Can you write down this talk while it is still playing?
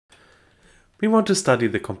we want to study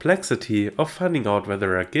the complexity of finding out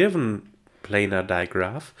whether a given planar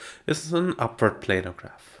digraph is an upward planar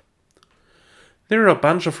graph. There are a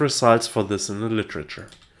bunch of results for this in the literature.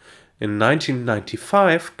 In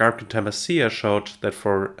 1995, Garg-Tamassia showed that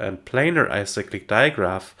for a planar acyclic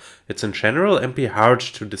digraph, it's in general hard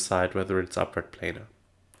to decide whether it's upward planar.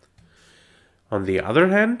 On the other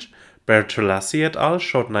hand, Bertolassi et al.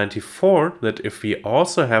 Showed 1994 that if we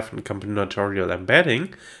also have a combinatorial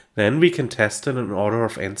embedding, then we can test it in an order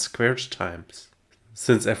of n squared times.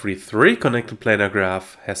 Since every 3 connected planar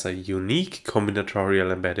graph has a unique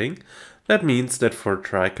combinatorial embedding, that means that for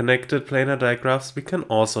tri-connected planar digraphs we can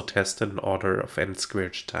also test in an order of n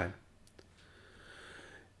squared time.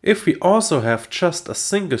 If we also have just a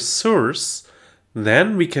single source,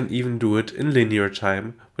 then we can even do it in linear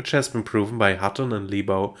time, which has been proven by Hutton and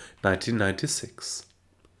Lebow 1996.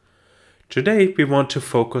 Today we want to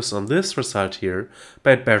focus on this result here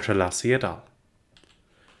by Bertolassi et al.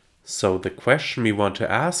 So the question we want to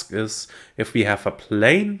ask is, if we have a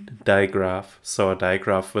plane digraph, so a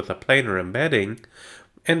digraph with a planar embedding,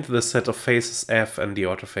 and the set of faces f and the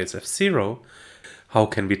orthoface f0, how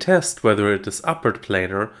can we test whether it is upward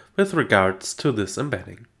planar with regards to this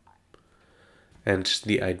embedding? And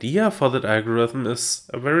the idea for that algorithm is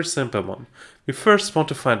a very simple one. We first want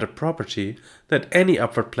to find a property that any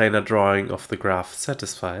upward planar drawing of the graph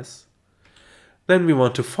satisfies. Then we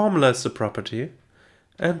want to formalize the property,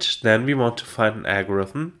 and then we want to find an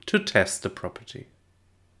algorithm to test the property.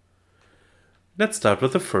 Let's start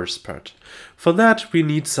with the first part. For that we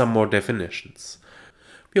need some more definitions.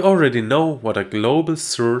 We already know what a global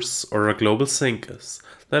source or a global sink is.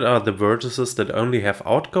 That are the vertices that only have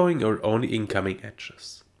outgoing or only incoming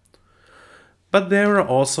edges. But there are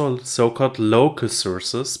also so-called local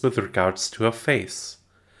sources with regards to a face.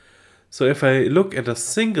 So if I look at a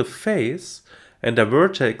single face and a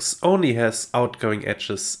vertex only has outgoing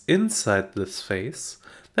edges inside this face,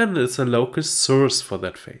 then it's a local source for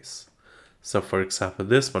that face. So for example,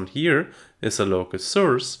 this one here is a local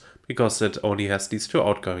source because it only has these 2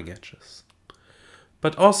 outgoing edges.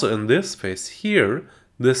 But also in this face here,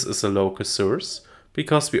 this is a local source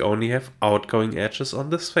because we only have outgoing edges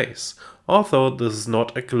on this face, although this is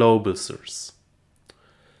not a global source.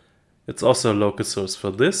 It's also a local source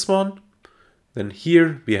for this one. Then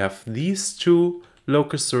here we have these 2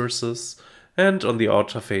 local sources, and on the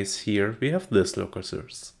outer face here we have this local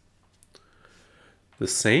source. The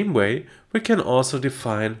same way we can also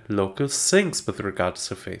define local sinks with regards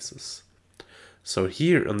to faces. So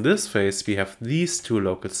here in this face we have these 2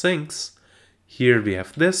 local sinks. Here we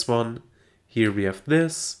have this one, here we have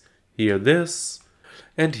this, here this,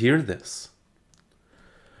 and here this.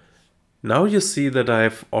 Now you see that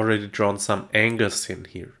I've already drawn some angles in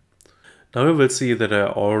here. Now we will see that I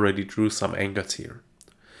already drew some angles here.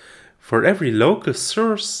 For every local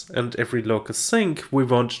source and every local sink, we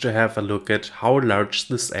want to have a look at how large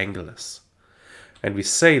this angle is. And we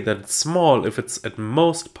say that it's small if it's at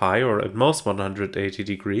most pi or at most 180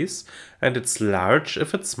 degrees, and it's large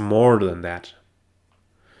if it's more than that.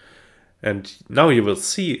 And now you will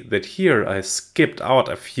see that here I skipped out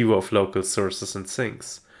a few of local sources and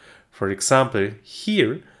sinks. For example,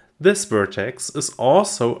 here, this vertex is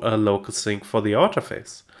also a local sink for the outer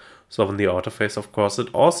face. So on the outer face, of course,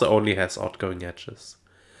 it also only has outgoing edges.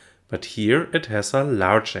 But here it has a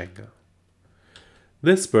large angle.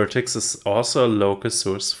 This vertex is also a local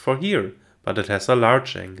source for here, but it has a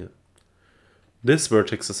large angle. This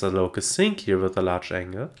vertex is a local sink here with a large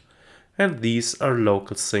angle. And these are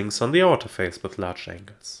local sinks on the outer face with large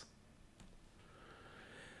angles.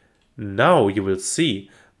 Now you will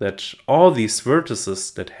see that all these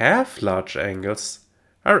vertices that have large angles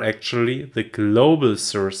are actually the global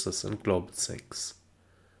sources and global sinks.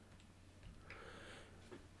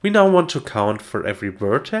 We now want to count for every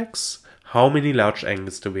vertex how many large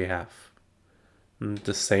angles do we have. In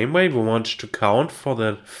the same way we want to count for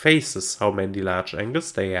the faces how many large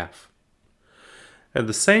angles they have. And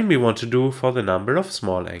the same we want to do for the number of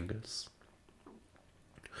small angles.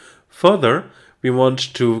 Further, we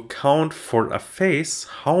want to count for a face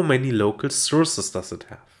how many local sources does it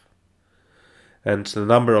have. And the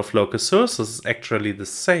number of local sources is actually the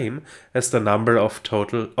same as the number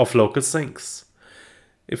of local sinks.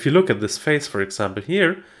 If you look at this face, for example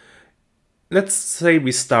here, let's say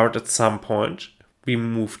we start at some point, we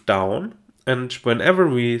move down, and whenever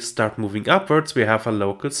we start moving upwards we have a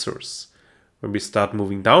local source. When we start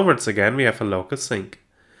moving downwards again, we have a local sink.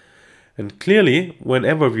 And clearly,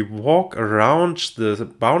 whenever we walk around the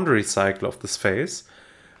boundary cycle of this face,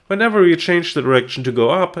 whenever we change the direction to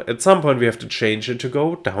go up, at some point we have to change it to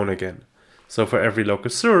go down again. So for every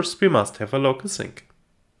local source, we must have a local sink.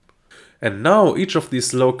 And now each of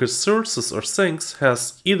these local sources or sinks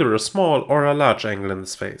has either a small or a large angle in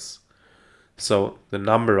its face. So the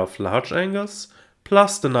number of large angles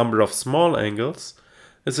plus the number of small angles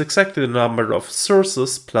is exactly the number of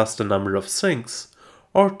sources plus the number of sinks,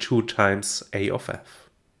 or 2 times A of f.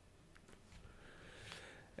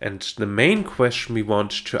 And the main question we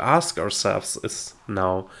want to ask ourselves is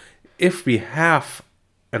now, if we have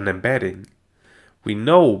an embedding, we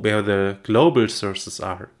know where the global sources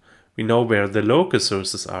are, we know where the local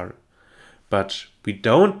sources are, but we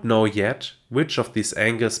don't know yet which of these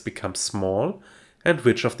angles become small and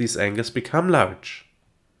which of these angles become large.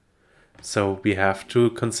 So we have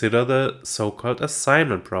to consider the so-called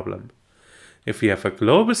assignment problem. If we have a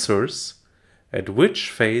global source, at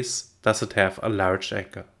which face does it have a large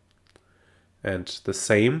angle? And the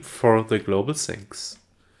same for the global sinks.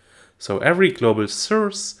 So every global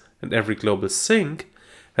source and every global sink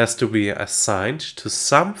has to be assigned to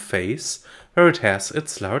some face where it has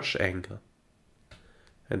its large angle.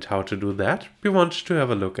 And how to do that, we want to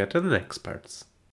have a look at in the next parts.